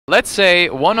Let's say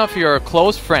one of your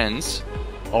close friends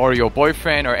or your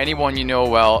boyfriend or anyone you know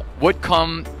well would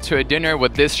come to a dinner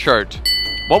with this shirt.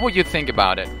 What would you think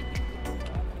about it?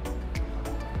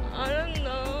 I don't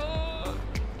know.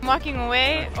 I'm walking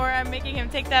away, or I'm making him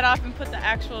take that off and put the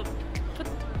actual put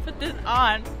this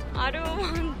on. I don't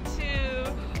want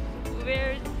to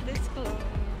wear this clothes.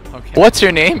 Okay. What's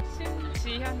your name?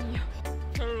 지현이요.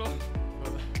 별로.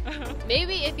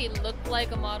 Maybe if he looked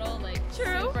like a model, like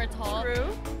super tall.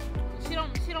 True.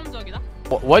 실험적이다.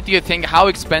 What do you think? How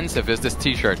expensive is this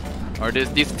T-shirt or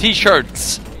these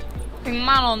T-shirts?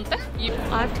 100만 원대?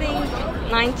 I think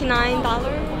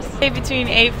 $99. Say between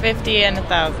 $850 and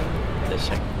 $1,000. This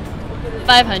shirt.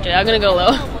 500. I'm gonna go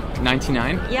low.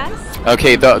 99? Yes.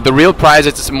 Okay, the real price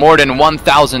is more than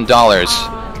 $1,000.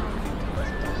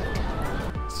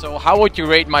 So how would you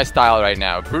rate my style right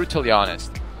now? Brutally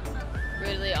honest.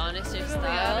 Really honest, your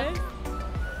style.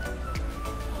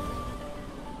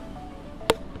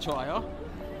 좋아요?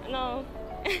 No.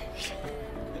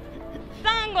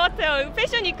 이상한 것 같아요.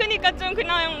 패션 위크니까 좀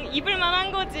그냥 입을만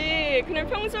한 거지. 그냥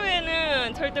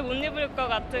평소에는 절대 못 입을 것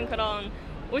같은 그런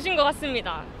옷인 것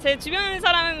같습니다. 제 주변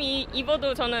사람이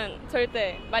입어도 저는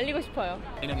절대 말리고 싶어요.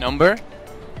 In a number?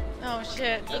 Oh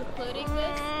shit. Including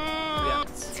this?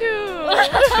 2.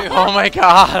 Oh my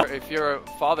god. If your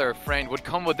father or friend would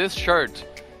come with this shirt.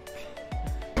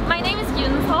 My name is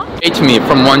Yunso. Rate me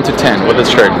from 1 to 10 with this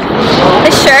shirt.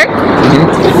 The shirt?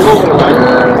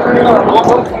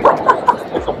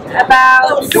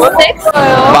 About 6.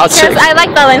 About 6. I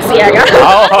like Balenciaga.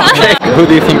 Oh, okay. Who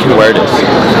do you think can wear this?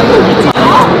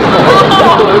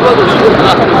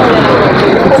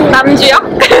 남주요?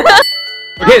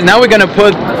 Okay, now we're gonna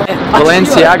put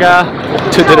Balenciaga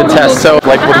to the test. So,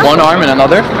 like with one arm and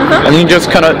another, and you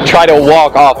just kind of try to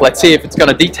walk off. Let's see if it's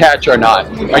gonna detach or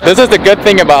not. Like, this is the good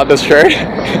thing about this shirt.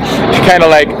 Kind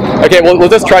of like, okay, we'll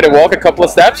just try to walk a couple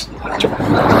of steps.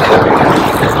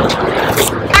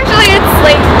 Actually, it's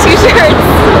like 2 shirts.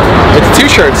 It's 2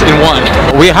 shirts in one.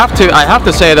 I have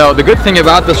to say though, the good thing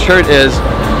about this shirt is,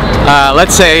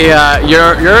 let's say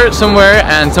you're somewhere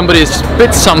and somebody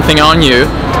spits something on you.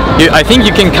 I think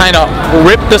you can kind of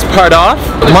rip this part off,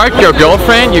 mark your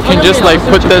girlfriend. You can just like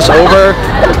put this over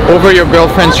your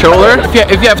girlfriend's shoulder.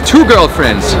 If you have 2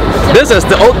 girlfriends, this is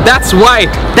that's why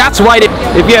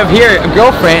if you have here a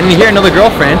girlfriend and here another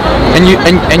girlfriend, and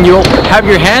you'll have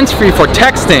your hands free for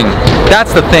texting.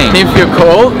 That's the thing. If you're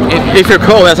cold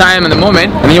as I am in the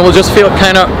moment, and you will just feel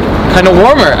kind of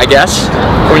warmer, I guess,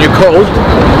 when you're cold.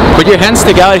 Put your hands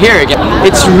stick out here again.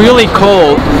 It's really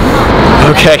cold.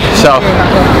 Okay, so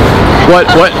what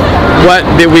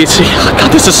did we see? Oh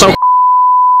God, this is so.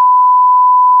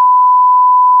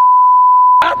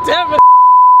 God damn it!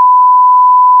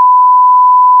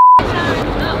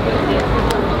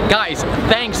 Guys,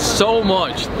 thanks so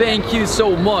much. Thank you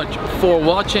so much for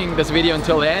watching this video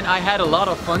until the end. I had a lot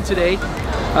of fun today.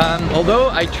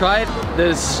 Although I tried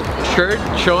this shirt,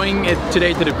 showing it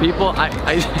today to the people, I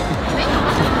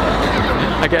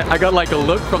got like a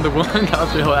look from the woman. That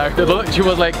was hilarious. She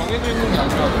was like,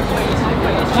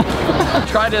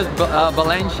 try this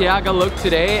Balenciaga look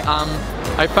today.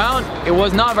 I found it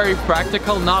was not very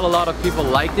practical. Not a lot of people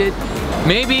liked it.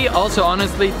 Maybe also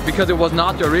honestly because it was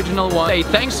not the original one. Hey,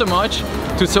 thanks so much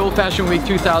to Seoul Fashion Week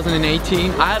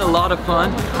 2018. I had a lot of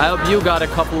fun. I hope you got a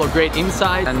couple of great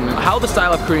insights and how the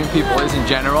style of Korean people is in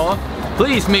general.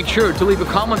 Please make sure to leave a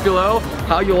comment below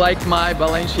how you liked my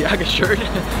Balenciaga shirt.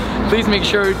 Please make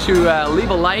sure to leave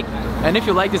a like, and if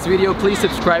you like this video, please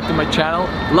subscribe to my channel.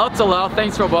 Lots of love,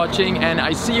 thanks for watching, and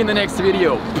I see you in the next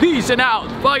video. Peace and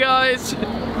out, bye guys!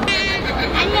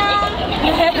 안녕.